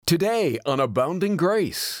Today on Abounding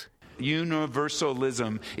Grace.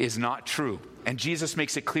 Universalism is not true. And Jesus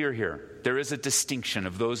makes it clear here. There is a distinction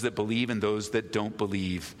of those that believe and those that don't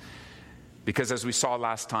believe. Because as we saw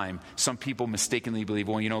last time, some people mistakenly believe,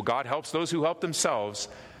 well, God helps those who help themselves.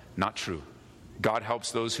 Not true. God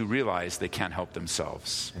helps those who realize they can't help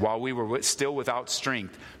themselves. While we were still without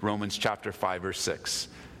strength, Romans chapter 5, verse 6,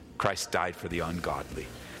 Christ died for the ungodly.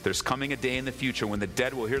 There's coming a day in the future when the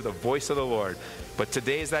dead will hear the voice of the Lord. But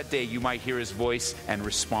today is that day you might hear his voice and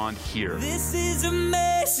respond here. This is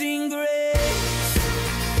amazing grace.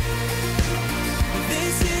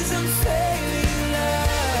 This is unfailing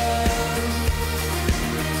love.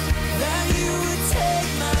 That you would take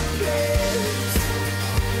my place.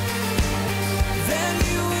 That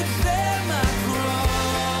you would bear my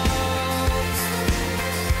cross.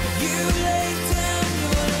 You laid down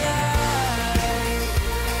your life.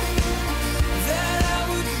 That I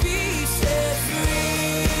would be set free.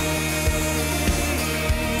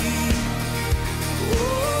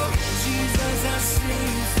 Oh, Jesus, I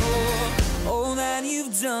sing for all that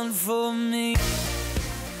you've done for me.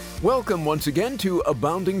 Welcome once again to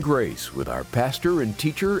Abounding Grace with our pastor and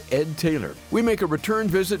teacher, Ed Taylor. We make a return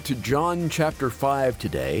visit to John chapter 5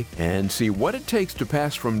 today and see what it takes to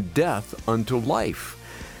pass from death unto life.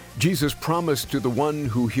 Jesus promised to the one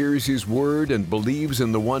who hears his word and believes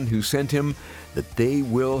in the one who sent him that they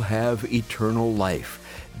will have eternal life.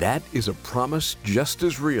 That is a promise just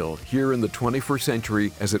as real here in the 21st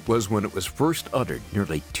century as it was when it was first uttered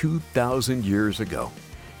nearly 2,000 years ago.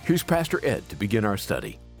 Here's Pastor Ed to begin our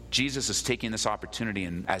study. Jesus is taking this opportunity,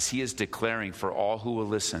 and as he is declaring for all who will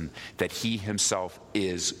listen that he himself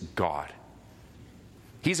is God.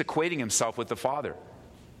 He's equating himself with the Father.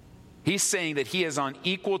 He's saying that he is on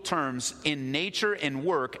equal terms in nature and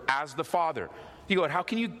work as the Father. You go, how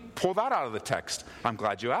can you pull that out of the text? I'm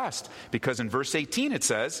glad you asked, because in verse 18 it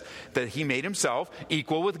says that he made himself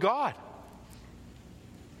equal with God.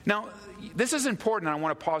 Now, this is important, and I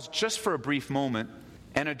want to pause just for a brief moment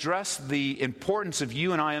and address the importance of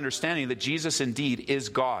you and I understanding that Jesus indeed is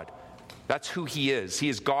God. That's who he is. He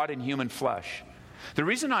is God in human flesh. The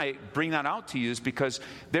reason I bring that out to you is because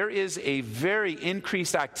there is a very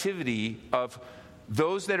increased activity of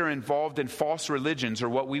those that are involved in false religions, or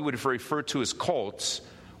what we would refer to as cults,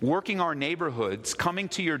 working our neighborhoods, coming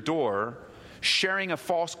to your door, sharing a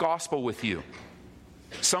false gospel with you.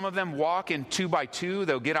 Some of them walk in 2 by 2.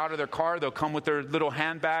 They'll get out of their car. They'll come with their little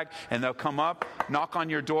handbag, and they'll come up, knock on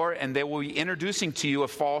your door, and they will be introducing to you a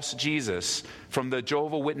false Jesus from the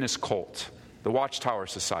Jehovah's Witness cult, the Watchtower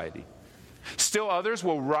Society. Still others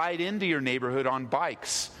will ride into your neighborhood on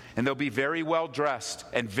bikes, and they'll be very well dressed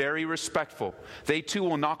and very respectful. They too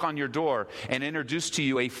will knock on your door and introduce to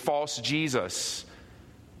you a false Jesus.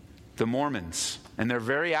 The Mormons. And they're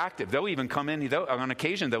very active. They'll even come in, on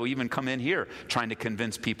occasion, they'll even come in here trying to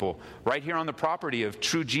convince people right here on the property of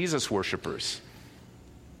true Jesus worshipers.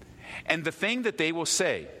 And the thing that they will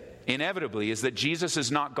say, inevitably, is that Jesus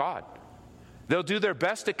is not God. They'll do their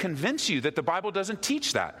best to convince you that the Bible doesn't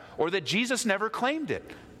teach that, or that Jesus never claimed it.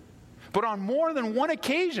 But on more than one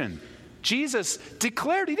occasion, Jesus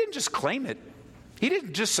declared, he didn't just claim it. He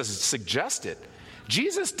didn't just suggest it.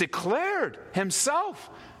 Jesus declared himself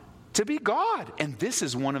to be God. And this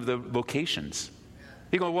is one of the locations.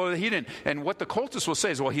 You go, well, he didn't. And what the cultists will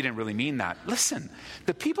say is, well, he didn't really mean that. Listen,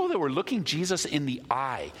 the people that were looking Jesus in the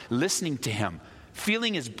eye, listening to him,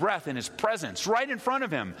 feeling his breath and his presence right in front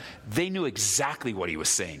of him, they knew exactly what he was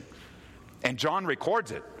saying. And John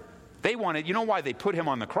records it. They wanted, you know why they put him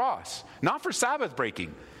on the cross? Not for Sabbath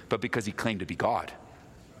breaking, but because he claimed to be God.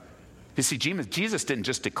 You see, Jesus didn't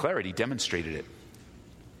just declare it, he demonstrated it.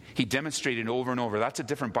 He demonstrated it over and over. That's a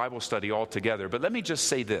different Bible study altogether. But let me just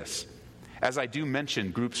say this. As I do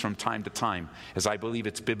mention groups from time to time, as I believe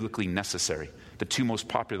it's biblically necessary, the two most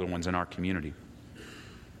popular ones in our community.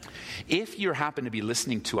 If you happen to be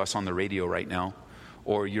listening to us on the radio right now,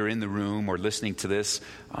 or you're in the room or listening to this,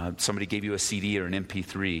 somebody gave you a CD or an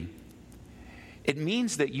MP3, it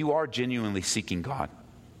means that you are genuinely seeking God.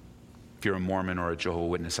 If you're a Mormon or a Jehovah's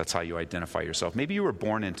Witness, that's how you identify yourself. Maybe you were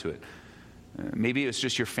born into it. Maybe it's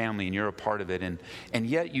just your family and you're a part of it. And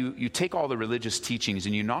yet you take all the religious teachings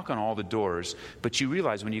and you knock on all the doors, but you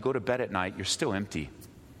realize when you go to bed at night, you're still empty.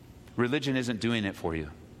 Religion isn't doing it for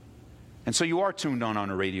you. And so you are tuned on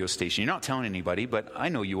a radio station. You're not telling anybody, but I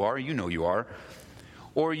know you are. You know you are.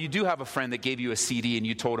 Or you do have a friend that gave you a CD and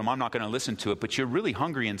you told him, I'm not going to listen to it, but you're really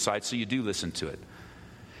hungry inside, so you do listen to it.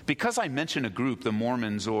 Because I mention a group, the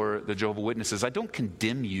Mormons or the Jehovah's Witnesses, I don't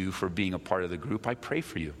condemn you for being a part of the group. I pray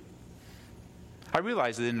for you. I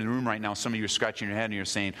realize that in the room right now, some of you are scratching your head and you're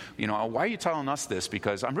saying, why are you telling us this?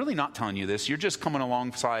 Because I'm really not telling you this. You're just coming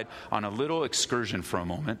alongside on a little excursion for a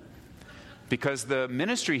moment. Because the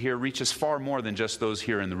ministry here reaches far more than just those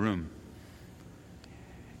here in the room.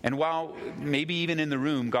 And while maybe even in the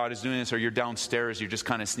room God is doing this, or you're downstairs, you're just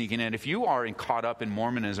kind of sneaking in. If you are caught up in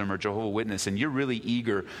Mormonism or Jehovah's Witness and you're really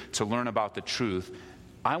eager to learn about the truth,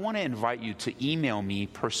 I want to invite you to email me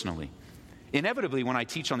personally. Inevitably, when I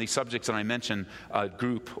teach on these subjects and I mention a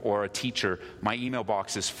group or a teacher, my email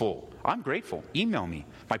box is full. I'm grateful. Email me.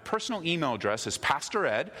 My personal email address is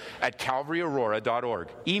pastored@calvaryaurora.org.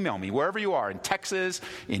 Email me wherever you are, in Texas,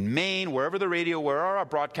 in Maine, wherever the radio, wherever our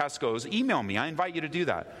broadcast goes. Email me. I invite you to do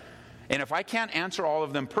that. And if I can't answer all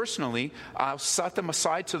of them personally, I'll set them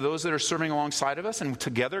aside to those that are serving alongside of us, and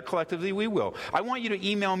together, collectively, we will. I want you to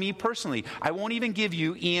email me personally. I won't even give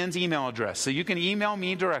you Ian's email address, so you can email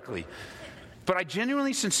me directly. But I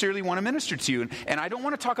genuinely, sincerely want to minister to you. And I don't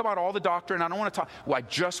want to talk about all the doctrine. I don't want to talk. Well, I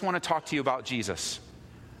just want to talk to you about Jesus.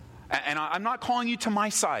 And I'm not calling you to my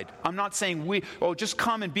side. I'm not saying, just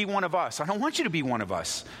come and be one of us. I don't want you to be one of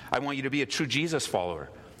us. I want you to be a true Jesus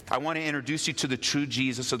follower. I want to introduce you to the true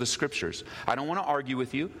Jesus of the Scriptures. I don't want to argue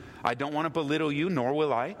with you. I don't want to belittle you, nor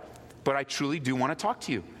will I. But I truly do want to talk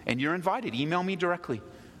to you. And you're invited. Email me directly.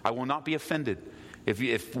 I will not be offended.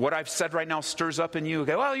 If what I've said right now stirs up in you,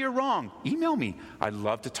 okay, well, you're wrong. Email me. I'd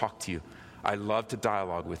love to talk to you. I love to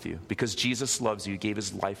dialogue with you because Jesus loves you. He gave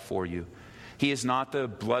his life for you. He is not the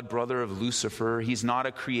blood brother of Lucifer. He's not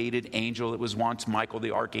a created angel. It was once Michael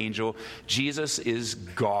the archangel. Jesus is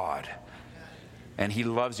God. And he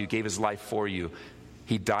loves you, gave his life for you.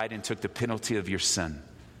 He died and took the penalty of your sin.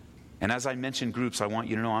 And as I mentioned groups, I want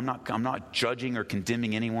you to know I'm not judging or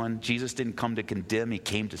condemning anyone. Jesus didn't come to condemn. He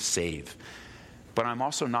came to save. But I'm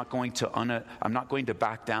also not going to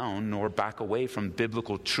back down nor back away from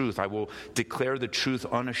biblical truth. I will declare the truth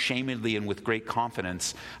unashamedly and with great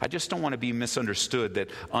confidence. I just don't want to be misunderstood that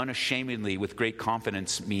unashamedly with great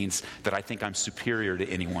confidence means that I think I'm superior to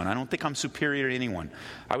anyone. I don't think I'm superior to anyone.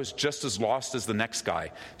 I was just as lost as the next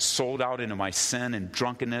guy, sold out into my sin and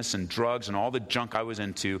drunkenness and drugs and all the junk I was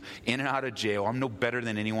into, in and out of jail. I'm no better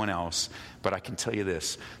than anyone else. But I can tell you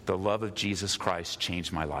this, the love of Jesus Christ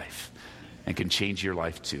changed my life. And can change your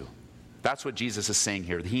life too. That's what Jesus is saying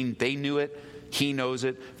here. They knew it. He knows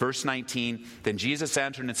it. Verse 19, then Jesus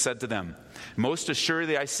answered and said to them, most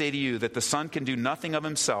assuredly I say to you that the Son can do nothing of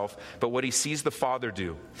himself, but what he sees the Father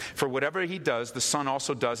do. For whatever he does, the Son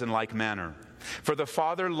also does in like manner. For the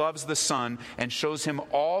Father loves the Son and shows him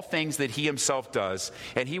all things that he himself does,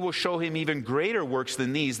 and he will show him even greater works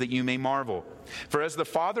than these, that you may marvel. For as the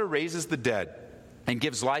Father raises the dead and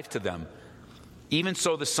gives life to them, even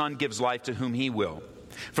so the Son gives life to whom he will.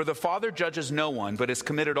 For the Father judges no one, but has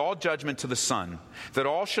committed all judgment to the Son, that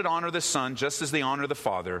all should honor the Son just as they honor the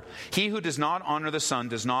Father. He who does not honor the Son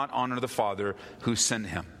does not honor the Father who sent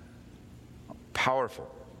him.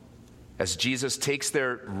 Powerful. As Jesus takes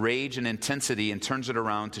their rage and intensity and turns it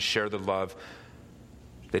around to share the love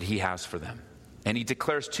that he has for them. And he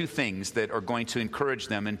declares two things that are going to encourage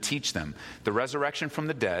them and teach them. The resurrection from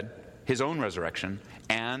the dead, his own resurrection,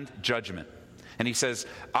 and judgment. And he says,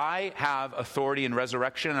 I have authority in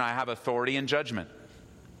resurrection and I have authority in judgment.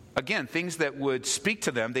 Again, things that would speak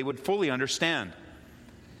to them, they would fully understand.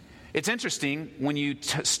 It's interesting when you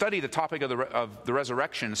study the topic of the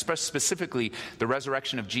resurrection, specifically the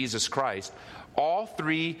resurrection of Jesus Christ, all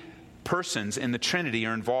three persons in the Trinity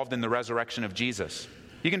are involved in the resurrection of Jesus.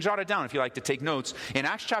 You can jot it down if you like to take notes. In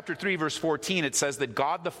Acts chapter 3, verse 14, it says that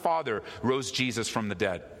God the Father rose Jesus from the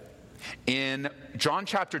dead. In John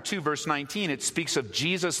chapter 2, verse 19, it speaks of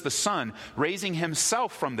Jesus the Son raising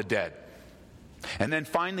himself from the dead. And then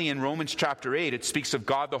finally in Romans chapter 8, it speaks of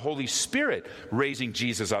God the Holy Spirit raising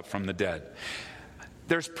Jesus up from the dead.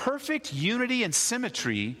 There's perfect unity and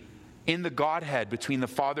symmetry in the Godhead between the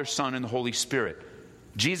Father, Son, and the Holy Spirit.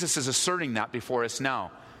 Jesus is asserting that before us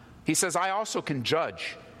now. He says, I also can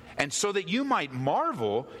judge. And so that you might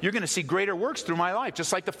marvel, you're going to see greater works through my life.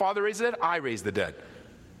 Just like the Father raised the dead, I raise the dead.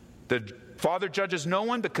 The Father judges no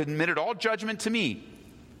one, but committed all judgment to me.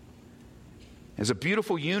 There's a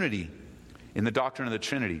beautiful unity in the doctrine of the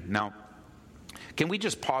Trinity. Now, can we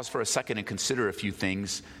just pause for a second and consider a few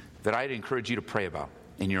things that I'd encourage you to pray about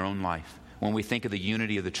in your own life when we think of the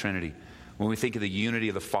unity of the Trinity, when we think of the unity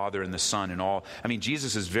of the Father and the Son and all. I mean,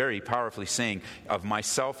 Jesus is very powerfully saying, of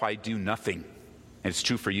myself I do nothing. And it's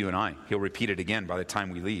true for you and I. He'll repeat it again by the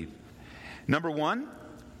time we leave. Number one,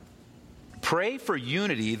 pray for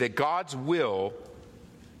unity, that God's will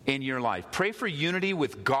in your life. Pray for unity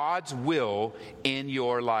with God's will in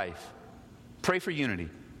your life. Pray for unity.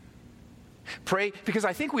 Pray, because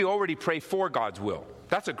I think we already pray for God's will.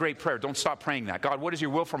 That's a great prayer. Don't stop praying that. God, what is your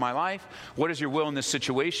will for my life? What is your will in this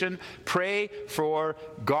situation? Pray for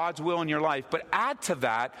God's will in your life. But add to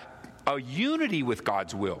that a unity with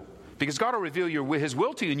God's will. Because God will reveal his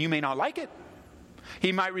will to you and you may not like it.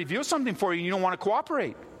 He might reveal something for you and you don't want to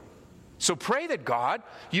cooperate. So pray that God,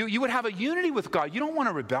 you would have a unity with God. You don't want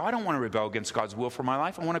to rebel. I don't want to rebel against God's will for my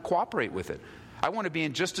life. I want to cooperate with it. I want to be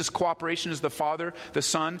in just as cooperation as the Father, the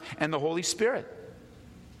Son, and the Holy Spirit.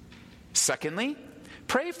 Secondly,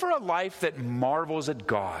 pray for a life that marvels at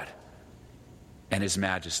God and his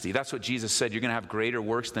majesty. That's what Jesus said. You're going to have greater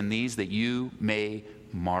works than these that you may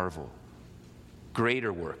marvel.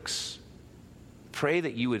 Greater works. Pray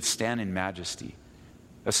that you would stand in majesty.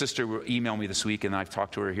 A sister emailed me this week, and I've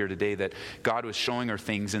talked to her here today, that God was showing her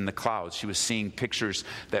things in the clouds. She was seeing pictures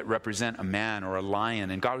that represent a man or a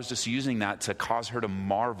lion, and God was just using that to cause her to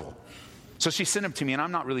marvel. So she sent them to me, and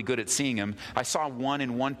I'm not really good at seeing them. I saw one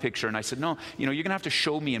in one picture, and I said, no, you're going to have to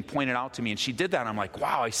show me and point it out to me. And she did that, and I'm like,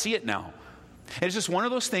 wow, I see it now. And it's just one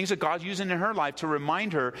of those things that God's using in her life to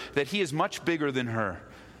remind her that he is much bigger than her,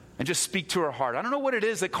 and just speak to her heart. I don't know what it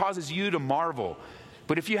is that causes you to marvel.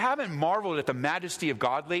 But if you haven't marveled at the majesty of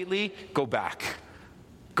God lately, go back.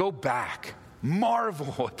 Go back.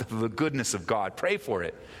 Marvel at the goodness of God. Pray for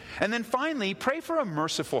it. And then finally, pray for a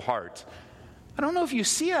merciful heart. I don't know if you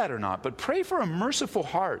see that or not, but pray for a merciful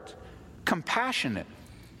heart. Compassionate.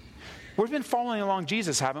 We've been following along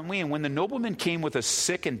Jesus, haven't we? And when the nobleman came with a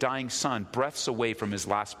sick and dying son, breaths away from his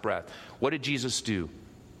last breath, what did Jesus do?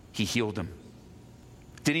 He healed him.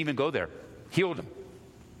 Didn't even go there. Healed him.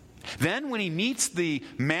 Then when he meets the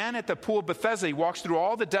man at the pool of Bethesda, he walks through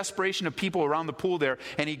all the desperation of people around the pool there,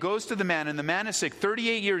 and he goes to the man, and the man is sick.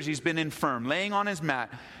 38 years he's been infirm, laying on his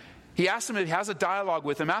mat. He asks him, he has a dialogue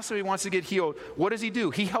with him, asks him if he wants to get healed. What does he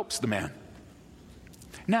do? He helps the man.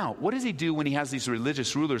 Now, what does he do when he has these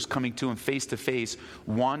religious rulers coming to him face to face,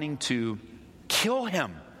 wanting to kill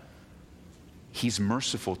him? He's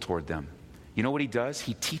merciful toward them. You know what he does?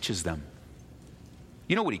 He teaches them.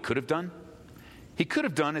 You know what he could have done? He could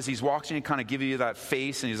have done as he's walking and kind of give you that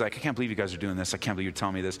face, and he's like, I can't believe you guys are doing this. I can't believe you're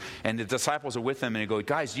telling me this. And the disciples are with him, and they go,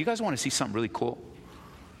 guys, do you guys want to see something really cool?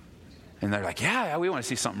 And they're like, yeah, we want to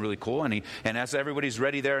see something really cool. And as everybody's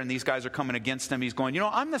ready there, and these guys are coming against him, he's going,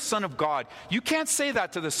 I'm the Son of God. You can't say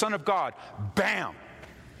that to the Son of God. Bam!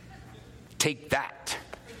 Take that.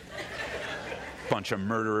 Bunch of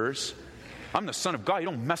murderers. I'm the Son of God. You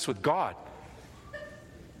don't mess with God.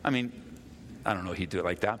 I mean, I don't know if he'd do it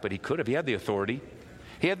like that, but he could have. He had the authority.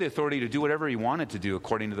 He had the authority to do whatever he wanted to do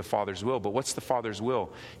according to the Father's will. But what's the Father's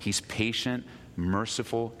will? He's patient,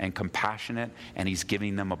 merciful, and compassionate, and he's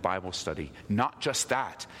giving them a Bible study. Not just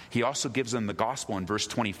that. He also gives them the gospel in verse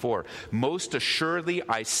 24. Most assuredly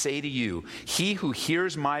I say to you, he who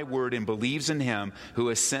hears my word and believes in him who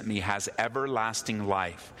has sent me has everlasting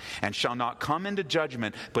life, and shall not come into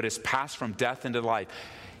judgment, but is passed from death into life.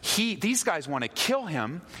 These guys want to kill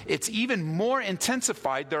him. It's even more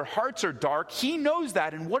intensified. Their hearts are dark. He knows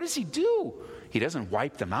that. And what does he do? He doesn't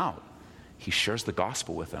wipe them out. He shares the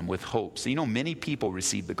gospel with them with hope. So, many people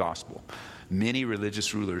receive the gospel. Many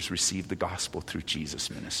religious rulers receive the gospel through Jesus'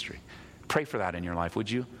 ministry. Pray for that in your life, would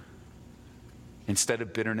you? Instead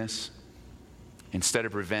of bitterness, instead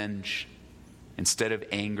of revenge, instead of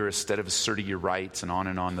anger, instead of asserting your rights, and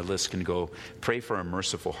on the list can go. Pray for a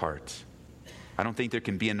merciful heart. I don't think there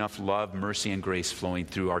can be enough love, mercy, and grace flowing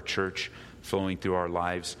through our church, flowing through our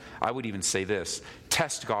lives. I would even say this.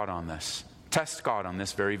 Test God on this. Test God on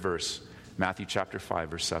this very verse. Matthew chapter 5,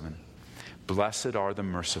 verse 7. Blessed are the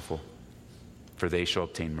merciful, for they shall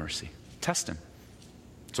obtain mercy. Test him.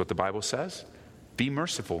 That's what the Bible says. Be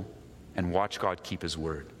merciful and watch God keep his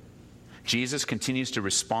word. Jesus continues to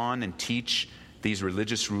respond and teach these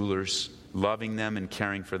religious rulers, loving them and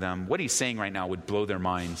caring for them. What he's saying right now would blow their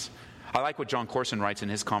minds. I like what John Corson writes in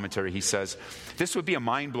his commentary. He says, this would be a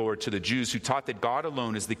mind blower to the Jews who taught that God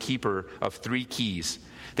alone is the keeper of three keys.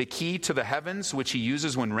 The key to the heavens, which he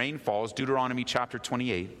uses when rain falls, Deuteronomy chapter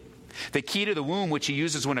 28. The key to the womb, which he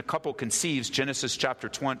uses when a couple conceives, Genesis chapter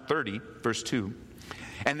 30, verse 2.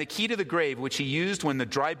 And the key to the grave, which he used when the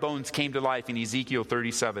dry bones came to life in Ezekiel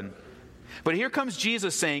 37. But here comes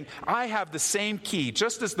Jesus saying, I have the same key.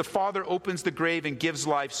 Just as the Father opens the grave and gives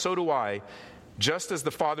life, so do I. Just as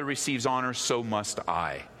the Father receives honor, so must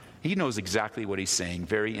I. He knows exactly what he's saying.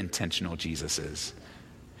 Very intentional Jesus is.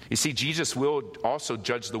 You see, Jesus will also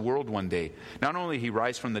judge the world one day. Not only he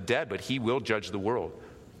rise from the dead, but he will judge the world.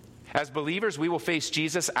 As believers, we will face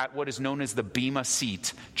Jesus at what is known as the Bema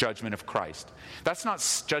Seat judgment of Christ. That's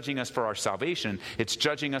not judging us for our salvation. It's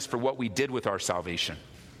judging us for what we did with our salvation.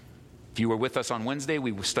 If you were with us on Wednesday,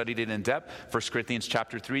 we studied it in depth. 1 Corinthians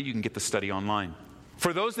chapter 3, you can get the study online.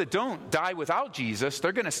 For those that don't die without Jesus,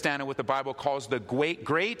 they're going to stand in what the Bible calls the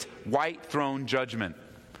great white throne judgment.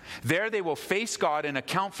 There they will face God and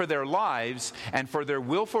account for their lives and for their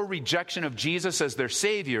willful rejection of Jesus as their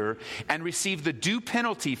Savior, and receive the due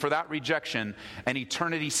penalty for that rejection and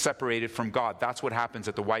eternity separated from God. That's what happens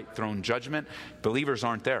at the white throne judgment. Believers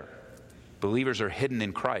aren't there. Believers are hidden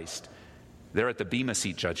in Christ. They're at the Bema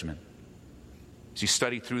Seat judgment. As you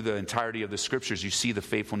study through the entirety of the Scriptures, you see the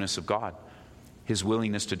faithfulness of God, His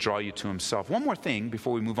willingness to draw you to Himself. One more thing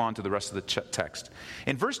before we move on to the rest of the text.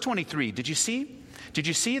 In verse 23, did you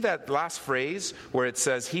see that last phrase where it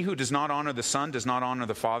says, "He who does not honor the Son does not honor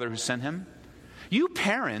the Father who sent him"? You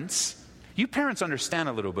parents understand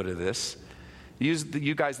a little bit of this.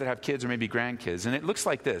 You guys that have kids or maybe grandkids, and it looks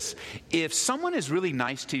like this. If someone is really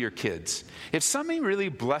nice to your kids, if somebody really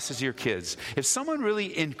blesses your kids, if someone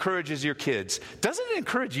really encourages your kids, doesn't it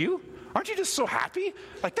encourage you? Aren't you just so happy?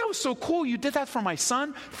 Like, that was so cool. You did that for my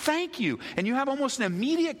son. Thank you. And you have almost an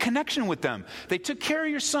immediate connection with them. They took care of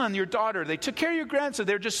your son, your daughter. They took care of your grandson.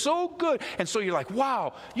 They're just so good. And so you're like,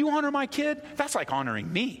 wow, you honor my kid? That's like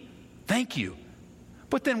honoring me. Thank you.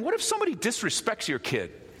 But then what if somebody disrespects your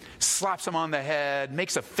kid? Slaps them on the head,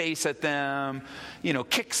 makes a face at them,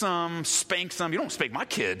 kicks them, spanks them. You don't spank my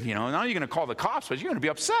kid, now you're going to call the cops, but you're going to be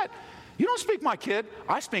upset. You don't spank my kid,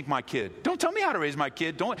 I spank my kid. Don't tell me how to raise my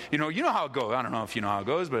kid. You know how it goes. I don't know if you know how it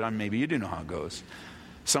goes, but maybe you do know how it goes.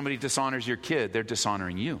 Somebody dishonors your kid, they're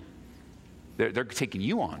dishonoring you. They're taking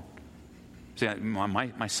you on. See,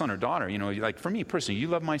 my son or daughter, like for me personally, you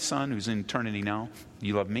love my son who's in eternity now,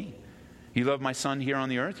 you love me. You love my son here on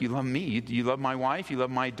the earth, you love me. You love my wife, you love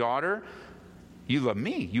my daughter, you love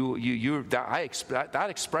me. That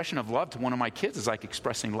expression of love to one of my kids is like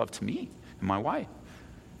expressing love to me and my wife.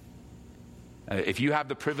 If you have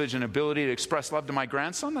the privilege and ability to express love to my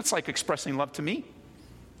grandson, that's like expressing love to me.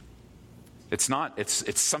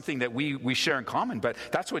 It's something that we share in common, but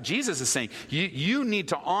that's what Jesus is saying. You need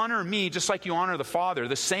to honor me just like you honor the Father,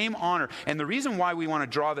 the same honor. And the reason why we want to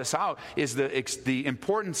draw this out is the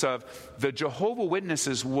importance of the Jehovah's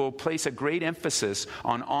Witnesses will place a great emphasis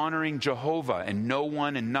on honoring Jehovah and no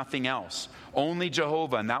one and nothing else. Only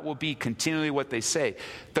Jehovah, and that will be continually what they say.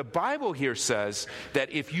 The Bible here says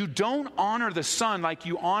that if you don't honor the Son like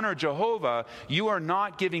you honor Jehovah, you are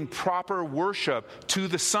not giving proper worship to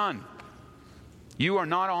the Son. You are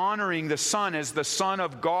not honoring the Son as the Son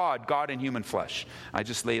of God, God in human flesh. I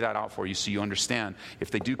just lay that out for you so you understand.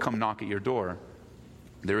 If they do come knock at your door,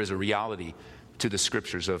 there is a reality to the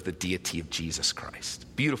Scriptures of the deity of Jesus Christ.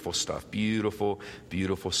 Beautiful stuff. Beautiful,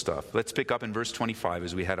 beautiful stuff. Let's pick up in verse 25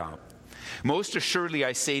 as we head out. Most assuredly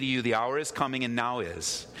I say to you, the hour is coming and now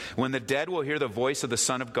is, when the dead will hear the voice of the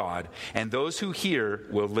Son of God, and those who hear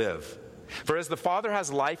will live. For as the Father has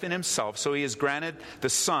life in himself, so he has granted the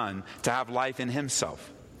Son to have life in himself,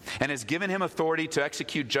 and has given him authority to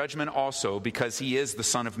execute judgment also, because he is the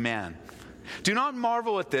Son of Man. Do not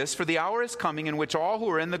marvel at this, for the hour is coming in which all who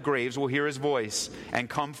are in the graves will hear his voice and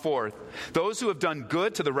come forth. Those who have done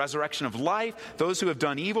good to the resurrection of life, those who have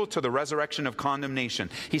done evil to the resurrection of condemnation.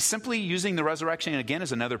 He's simply using the resurrection again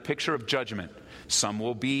as another picture of judgment. Some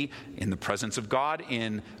will be in the presence of God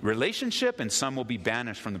in relationship, and some will be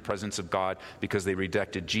banished from the presence of God because they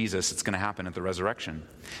rejected Jesus. It's going to happen at the resurrection.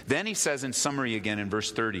 Then he says in summary again in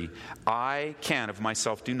verse 30, I can of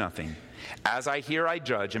myself do nothing. As I hear, I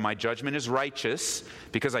judge, and my judgment is righteous,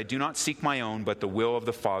 because I do not seek my own, but the will of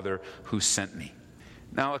the Father who sent me.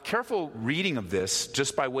 Now, a careful reading of this,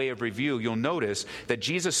 just by way of review, you'll notice that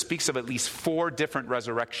Jesus speaks of at least 4 different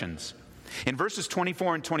resurrections. In verses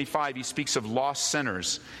 24 and 25, he speaks of lost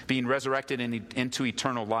sinners being resurrected into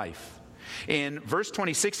eternal life. In verse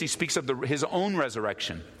 26, he speaks of his own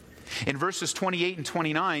resurrection. In verses 28 and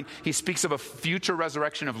 29, he speaks of a future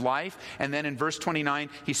resurrection of life. And then in verse 29,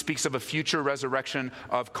 he speaks of a future resurrection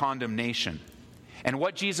of condemnation. And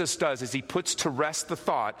what Jesus does is he puts to rest the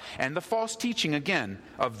thought and the false teaching again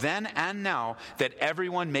of then and now that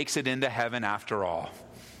everyone makes it into heaven after all.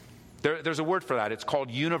 There's a word for that. It's called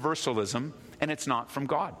universalism, and it's not from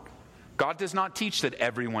God. God does not teach that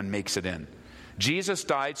everyone makes it in. Jesus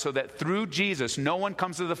died so that through Jesus, no one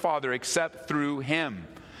comes to the Father except through him.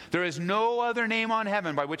 There is no other name on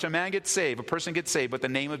heaven by which a man gets saved, a person gets saved, but the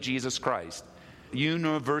name of Jesus Christ.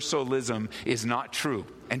 Universalism is not true.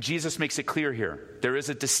 And Jesus makes it clear here. There is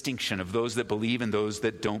a distinction of those that believe and those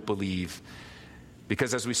that don't believe.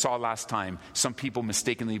 Because as we saw last time, some people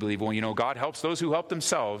mistakenly believe, well, God helps those who help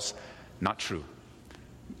themselves. Not true.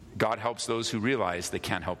 God helps those who realize they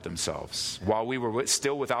can't help themselves. While we were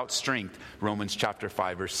still without strength, Romans chapter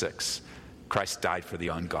 5 verse 6. Christ died for the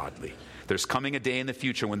ungodly. There's coming a day in the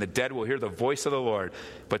future when the dead will hear the voice of the Lord.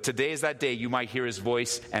 But today is that day you might hear his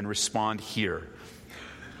voice and respond here.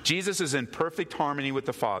 Jesus is in perfect harmony with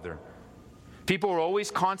the Father. People are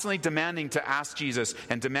always constantly demanding to ask Jesus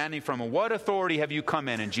and demanding from him, what authority have you come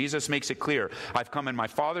in? And Jesus makes it clear. I've come in my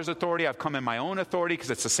Father's authority. I've come in my own authority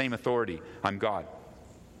because it's the same authority. I'm God.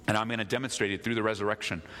 And I'm going to demonstrate it through the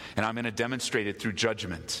resurrection. And I'm going to demonstrate it through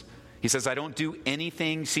judgment. He says, I don't do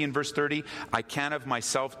anything. See in verse 30, I can of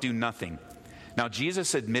myself do nothing. Now,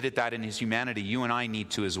 Jesus admitted that in his humanity. You and I need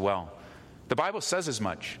to as well. The Bible says as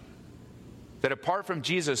much. That apart from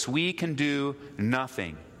Jesus, we can do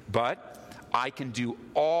nothing. But I can do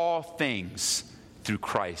all things through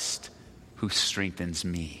Christ who strengthens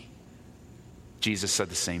me. Jesus said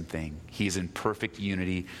the same thing. He is in perfect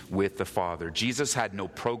unity with the Father. Jesus had no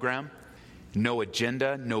program, no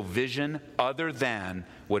agenda, no vision other than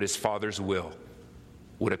what his Father's will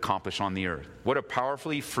would accomplish on the earth. What a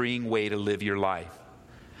powerfully freeing way to live your life.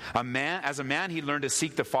 As a man, he learned to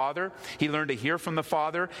seek the Father, he learned to hear from the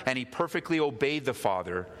Father, and he perfectly obeyed the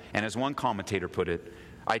Father. And as one commentator put it,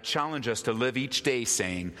 I challenge us to live each day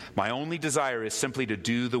saying, my only desire is simply to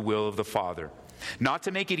do the will of the Father. Not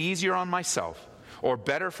to make it easier on myself or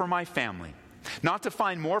better for my family. Not to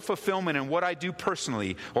find more fulfillment in what I do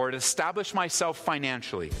personally or to establish myself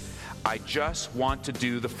financially. I just want to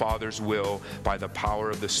do the Father's will by the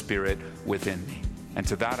power of the Spirit within me. And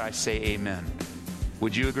to that I say amen.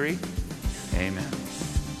 Would you agree? Amen.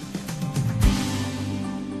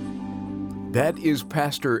 That is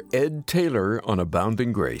Pastor Ed Taylor on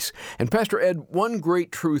Abounding Grace. And Pastor Ed, one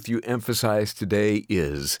great truth you emphasize today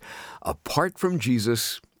is, apart from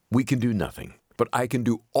Jesus, we can do nothing. But I can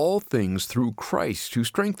do all things through Christ who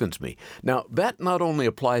strengthens me. Now, that not only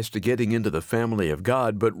applies to getting into the family of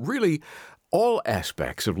God, but really all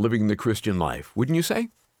aspects of living the Christian life, wouldn't you say?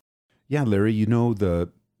 Yeah, Larry, you know, the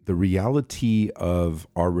reality of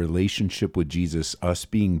our relationship with Jesus, us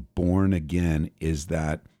being born again, is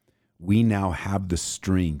that we now have the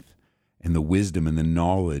strength and the wisdom and the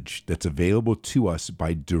knowledge that's available to us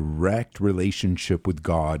by direct relationship with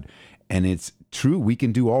God. And it's true, we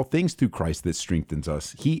can do all things through Christ that strengthens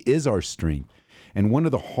us. He is our strength. And one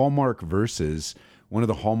of the hallmark verses, one of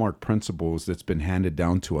the hallmark principles that's been handed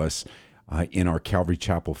down to us in our Calvary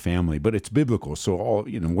Chapel family, but it's biblical. So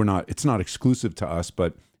it's not exclusive to us,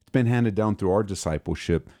 but it's been handed down through our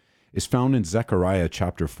discipleship, is found in Zechariah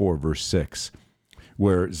chapter 4, verse 6,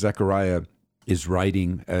 where Zechariah is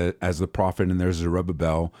writing as the prophet, and there's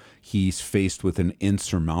Zerubbabel. He's faced with an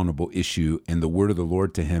insurmountable issue, and the word of the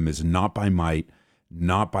Lord to him is, not by might,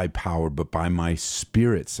 not by power, but by my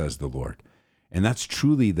Spirit, says the Lord. And that's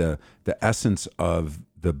truly the essence of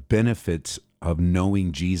the benefits of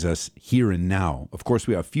knowing Jesus here and now. Of course,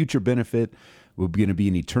 we have future benefit. We're going to be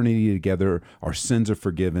in eternity together. Our sins are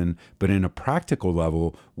forgiven. But in a practical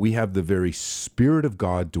level, we have the very Spirit of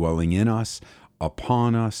God dwelling in us,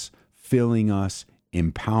 upon us, filling us,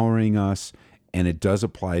 empowering us, and it does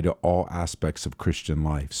apply to all aspects of Christian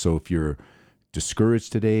life. So if you're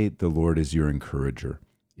discouraged today, the Lord is your encourager.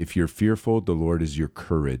 If you're fearful, the Lord is your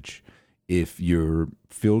courage. If you're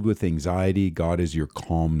filled with anxiety, God is your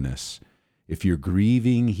calmness. If you're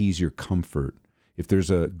grieving, He's your comfort. If there's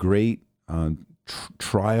a great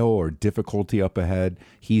trial or difficulty up ahead,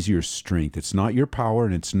 He's your strength. It's not your power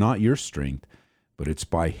and it's not your strength, but it's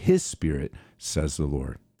by His Spirit, says the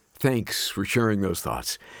Lord. Thanks for sharing those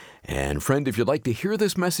thoughts. And friend, if you'd like to hear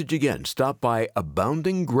this message again, stop by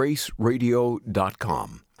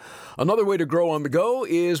aboundinggraceradio.com. Another way to grow on the go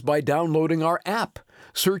is by downloading our app.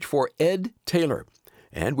 Search for Ed Taylor.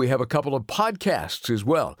 And we have a couple of podcasts as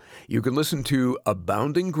well. You can listen to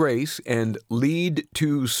Abounding Grace and Lead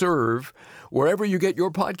to Serve wherever you get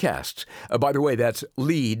your podcasts. By the way, that's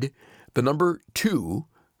Lead, the number 2,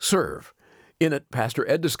 Serve. In it, Pastor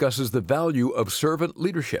Ed discusses the value of servant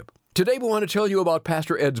leadership. Today we want to tell you about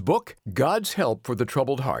Pastor Ed's book, God's Help for the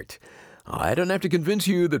Troubled Heart. I don't have to convince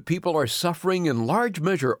you that people are suffering in large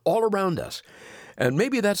measure all around us. And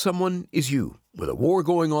maybe that someone is you, with a war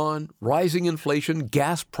going on, rising inflation,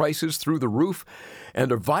 gas prices through the roof,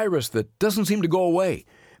 and a virus that doesn't seem to go away.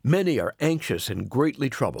 Many are anxious and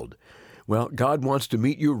greatly troubled. Well, God wants to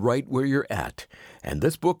meet you right where you're at. And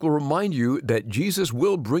this book will remind you that Jesus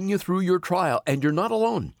will bring you through your trial, and you're not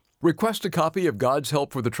alone. Request a copy of God's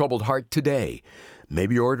Help for the Troubled Heart today.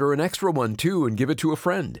 Maybe order an extra one, too, and give it to a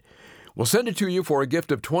friend. We'll send it to you for a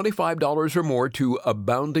gift of $25 or more to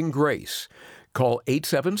Abounding Grace. Call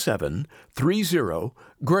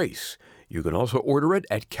 877-30-GRACE. You can also order it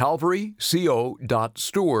at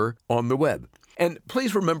calvaryco.store on the web. And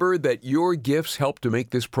please remember that your gifts help to make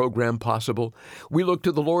this program possible. We look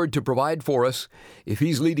to the Lord to provide for us. If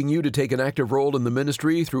He's leading you to take an active role in the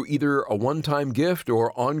ministry through either a one-time gift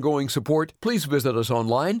or ongoing support, please visit us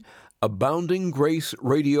online,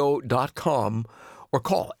 aboundinggraceradio.com, or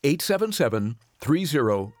call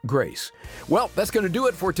 877-30-GRACE. Well, that's going to do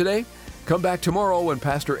it for today. Come back tomorrow when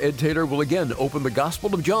Pastor Ed Taylor will again open the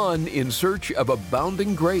Gospel of John in search of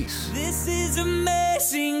abounding grace. This is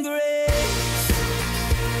amazing grace.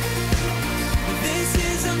 This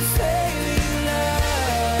is unfailing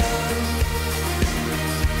love.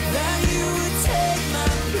 That you would take my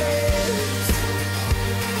place.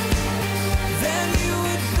 That you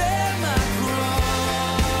would bear my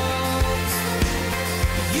cross.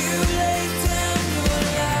 You laid down your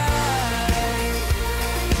life.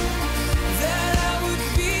 That I would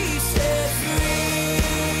be set free.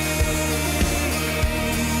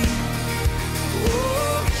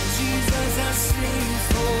 Oh, Jesus, I sing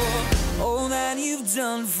for all that you've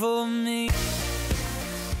done for me.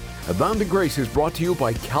 Abounding Grace is brought to you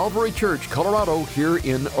by Calvary Church, Colorado, here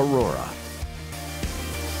in Aurora.